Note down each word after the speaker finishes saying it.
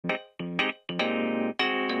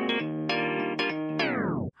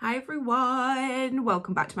Hi everyone,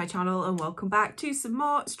 welcome back to my channel and welcome back to some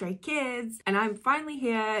more Stray Kids. And I'm finally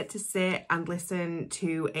here to sit and listen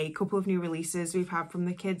to a couple of new releases we've had from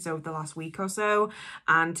the kids over the last week or so.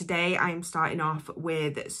 And today I'm starting off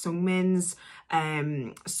with Seungmin's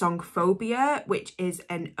song PHOBIA, which is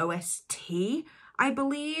an OST, I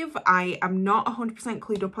believe. I am not 100%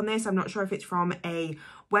 clued up on this. I'm not sure if it's from a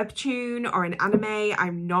webtoon or an anime.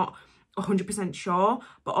 I'm not 100% sure,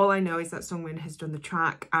 but all I know is that Seungmin has done the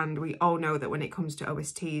track, and we all know that when it comes to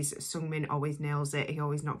OSTs, Seungmin always nails it. He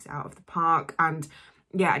always knocks it out of the park. And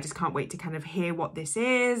yeah, I just can't wait to kind of hear what this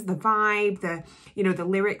is, the vibe, the, you know, the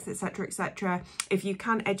lyrics, etc, etc. If you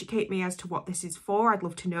can educate me as to what this is for, I'd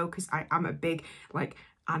love to know, because I am a big like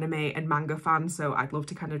anime and manga fan, so I'd love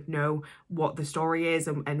to kind of know what the story is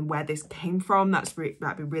and where this came from. That'd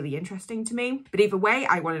be really interesting to me. But either way,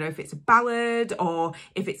 I want to know if it's a ballad or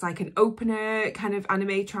if it's like an opener kind of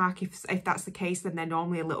anime track. If that's the case, then they're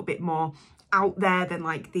normally a little bit more out there than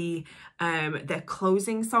like the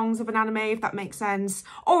closing songs of an anime, if that makes sense,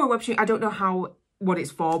 or a webtoon. I don't know what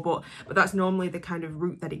it's for, but that's normally the kind of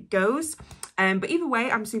route that it goes. But either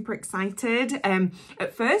way, I'm super excited.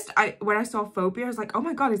 At first, when I saw PHOBIA, I was like, oh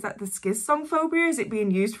my god, is that the Skiz song PHOBIA? Is it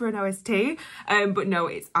being used for an OST? But no,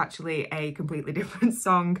 it's actually a completely different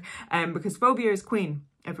song, because PHOBIA is queen,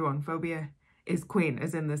 everyone. PHOBIA is queen,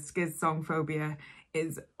 as in the Skiz song PHOBIA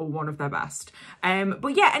is one of their best.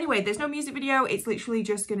 But yeah, anyway, there's no music video. It's literally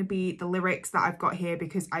just going to be the lyrics that I've got here,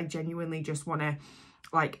 because I genuinely just want to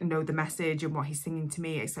like know the message and what he's singing to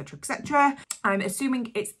me, etc, etc. I'm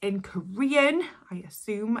assuming it's in Korean, I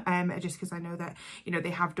assume, just because I know that, you know, they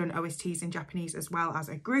have done OSTs in Japanese as well as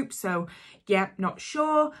a group, so yeah, not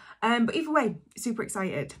sure. But either way, super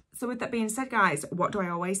excited. So with that being said, guys, what do I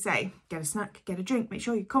always say? Get a snack, get a drink, make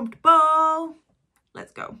sure you're comfortable.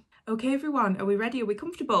 Let's go. Okay everyone, are we ready? Are we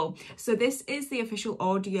comfortable? So this is the official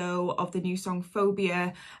audio of the new song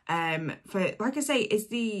PHOBIA. For, like I say, is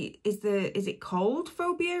it called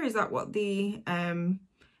PHOBIA? Is that what the anime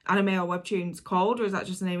or webtoon's called, or is that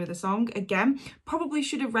just the name of the song? Again, probably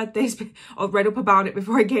should have read this or read up about it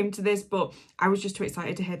before I came to this, but I was just too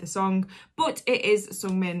excited to hear the song. But it is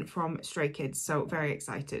Seungmin from Stray Kids, so very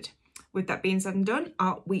excited. With that being said and done,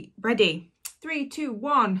 are we ready? 3, 2,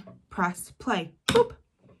 1, press play. Boop.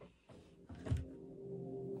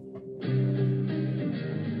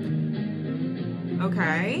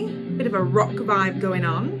 Okay, bit of a rock vibe going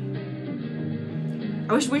on.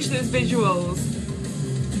 I wish there was visuals.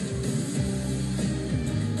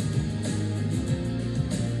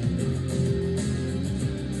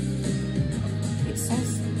 It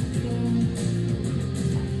says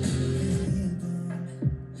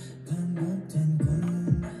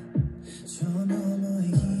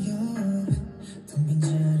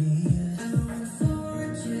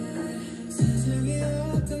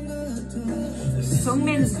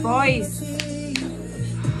Seungmin's voice.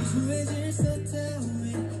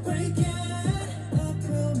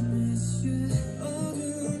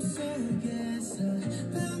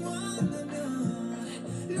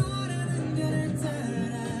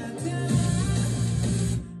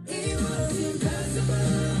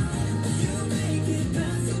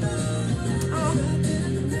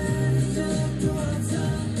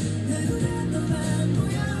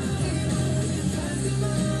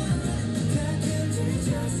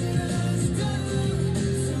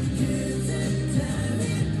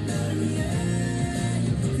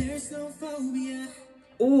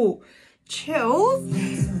 Oh, chills.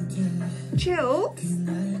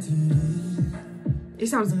 It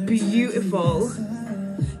sounds beautiful.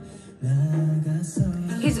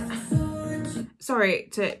 Sorry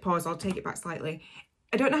to pause, I'll take it back slightly.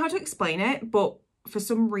 I don't know how to explain it, but for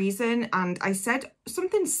some reason, and I said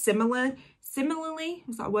something similarly,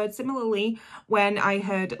 was that a word? Similarly, when I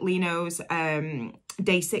heard Lino's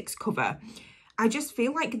Day 6 cover. I just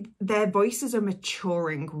feel like their voices are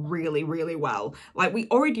maturing really, really well. Like, we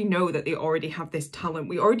already know that they already have this talent.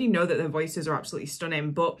 We already know that their voices are absolutely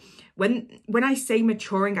stunning. But when I say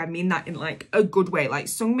maturing, I mean that in like a good way. Like,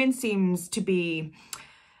 Seungmin seems to be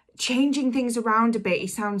changing things around a bit. He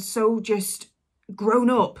sounds so just grown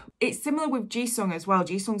up. It's similar with Jisung as well.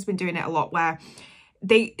 Jisung's been doing it a lot, where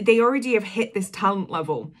they already have hit this talent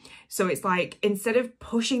level. So it's like, instead of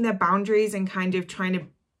pushing their boundaries and kind of trying to,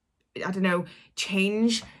 I don't know,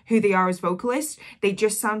 change who they are as vocalists, they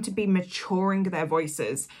just sound to be maturing their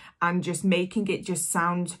voices and just making it just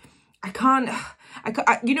sound,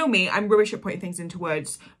 you know me, I'm rubbish at putting things into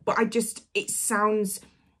words, but it sounds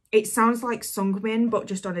like Seungmin, but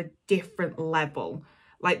just on a different level.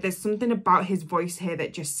 Like, there's something about his voice here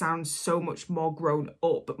that just sounds so much more grown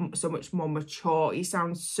up, so much more mature. He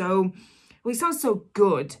sounds so well, he sounds so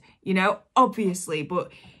good, you know, obviously,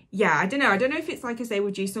 but yeah, I don't know if it's like I say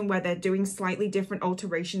with Jisung where they're doing slightly different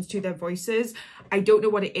alterations to their voices. I don't know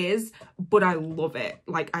what it is, but I love it.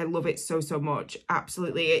 Like, I love it so much.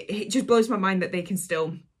 Absolutely. It just blows my mind that they can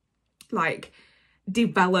still like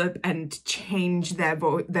develop and change their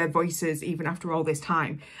voices even after all this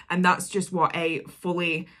time. And that's just what a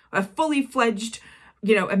fully fledged,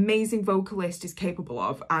 you know, amazing vocalist is capable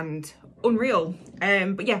of, and unreal.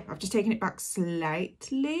 But yeah, I've just taken it back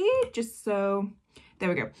slightly just so, there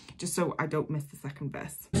we go, just so I don't miss the second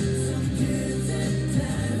verse.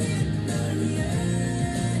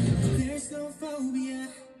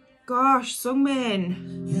 Gosh,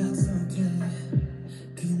 Seungmin.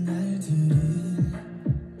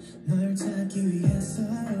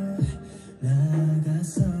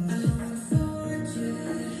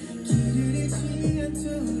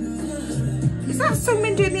 Is that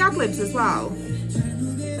Seungmin doing the ad-libs as well?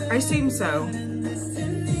 I assume so.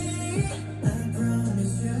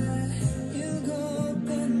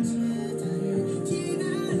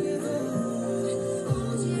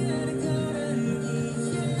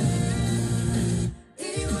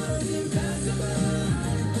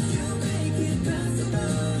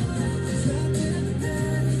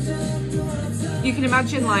 You can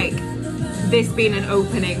imagine like this being an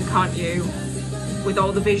opening, can't you? With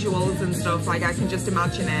all the visuals and stuff, like I can just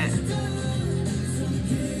imagine it.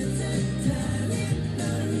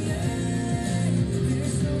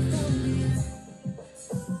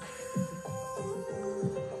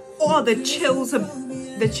 Oh, the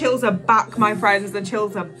chills are back, my friends. The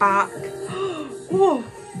chills are back. Oh.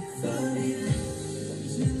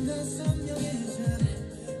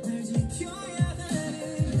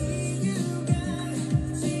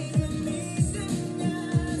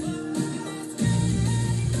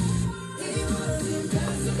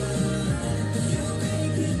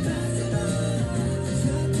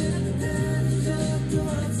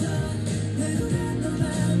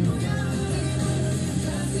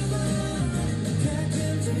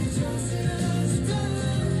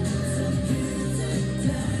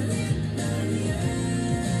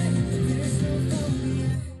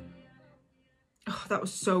 That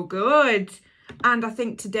was so good. And I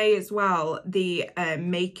think today as well, the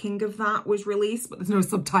making of that was released, but there's no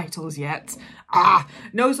subtitles yet.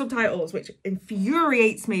 No subtitles, which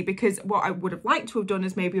infuriates me, because what I would have liked to have done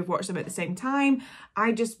is maybe have watched them at the same time.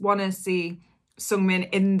 I just want to see Seungmin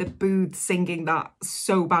in the booth singing that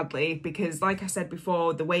so badly, because like I said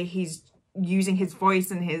before, the way he's using his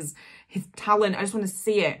voice and his talent, I just want to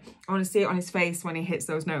see it. I want to see it on his face when he hits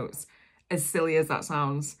those notes, as silly as that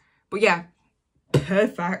sounds. But yeah,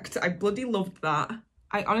 perfect. I bloody loved that.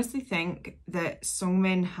 I honestly think that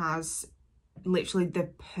Seungmin has literally the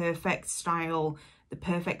perfect style, the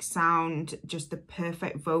perfect sound, just the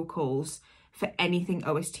perfect vocals for anything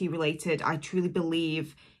OST related. I truly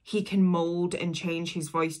believe he can mold and change his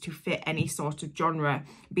voice to fit any sort of genre,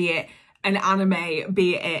 be it an anime,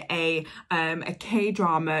 be it a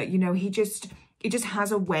K-drama. You know, he just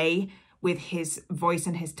has a way with his voice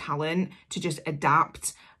and his talent to just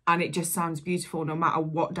adapt, and it just sounds beautiful no matter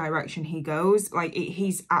what direction he goes. Like,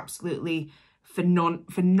 he's absolutely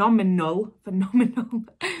phenomenal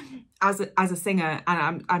as a singer,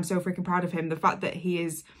 and I'm so freaking proud of him. The fact that he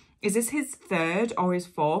is this his third or his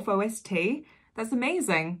fourth OST? That's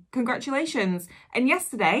amazing. Congratulations. And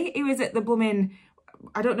yesterday he was at the blooming,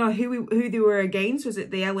 I don't know who they were against. Was it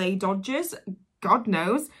the LA Dodgers? God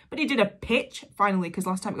knows. But he did a pitch finally, because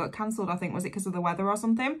last time it got cancelled, I think. Was it because of the weather or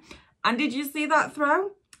something? And did you see that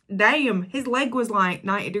throw? Damn, his leg was like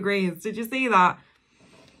 90 degrees. Did you see that?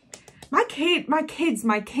 My kids,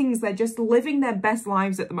 my kings, they're just living their best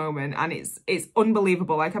lives at the moment, and it's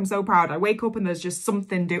unbelievable. Like, I'm so proud. I wake up and there's just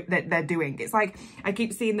something that they're doing. It's like, I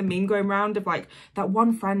keep seeing the meme going around of like that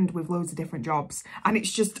one friend with loads of different jobs, and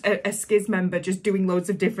it's just a Skiz member just doing loads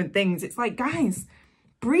of different things. It's like, guys,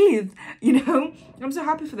 breathe, you know? I'm so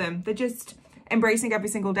happy for them. They're just embracing every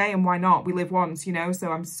single day, and why not? We live once, you know?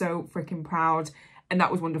 So I'm so freaking proud. And that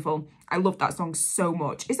was wonderful. I love that song so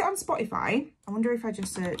much. Is it on Spotify? I wonder if I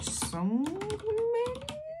just search Seungmin.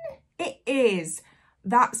 It is.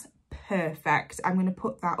 That's perfect. I'm going to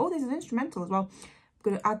put that. Oh, there's an instrumental as well. I'm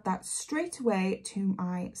going to add that straight away to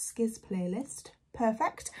my Skiz playlist.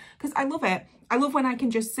 Perfect. Because I love it. I love when I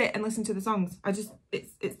can just sit and listen to the songs.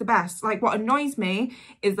 It's the best. Like, what annoys me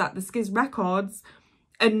is that the Skiz records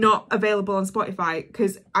and not available on Spotify,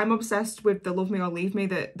 because I'm obsessed with the Love Me or Leave Me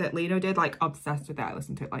that Lino did, like obsessed with that. I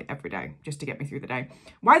listen to it like every day just to get me through the day.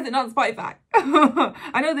 Why is it not on Spotify?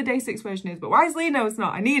 I know the day 6 version is, but why is Lino's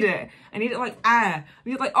not? I need it like air. I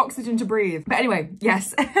need like oxygen to breathe. But anyway,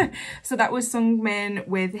 yes. So that was Seungmin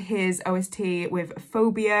with his OST with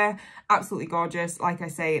Phobia. Absolutely gorgeous. Like I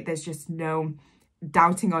say, there's just no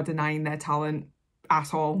doubting or denying their talent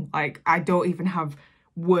at all. Like, I don't even have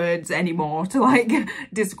words anymore to like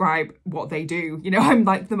describe what they do. You know, I'm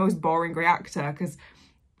like the most boring reactor because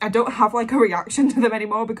I don't have like a reaction to them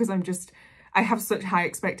anymore, because I have such high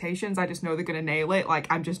expectations. I just know they're gonna nail it. Like,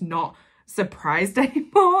 I'm just not surprised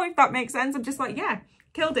anymore, if that makes sense. I'm just like, yeah,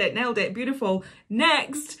 killed it, nailed it, beautiful,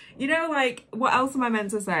 next. You know, like, what else am I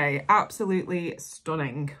meant to say? Absolutely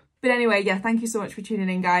stunning. But anyway, yeah, thank you so much for tuning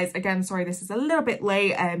in, guys. Again, sorry this is a little bit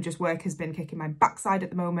late. Just work has been kicking my backside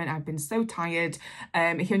at the moment. I've been so tired.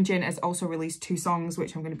 Hyunjin has also released 2 songs,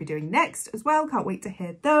 which I'm going to be doing next as well. Can't wait to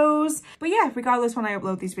hear those. But yeah, regardless, when I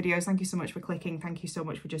upload these videos, thank you so much for clicking. Thank you so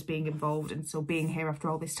much for just being involved and still being here after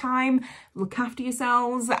all this time. Look after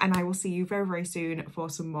yourselves, and I will see you very, very soon for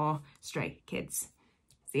some more Stray Kids.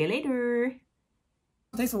 See you later.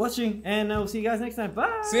 Thanks for watching, and I will see you guys next time.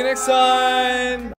 Bye! See you next time!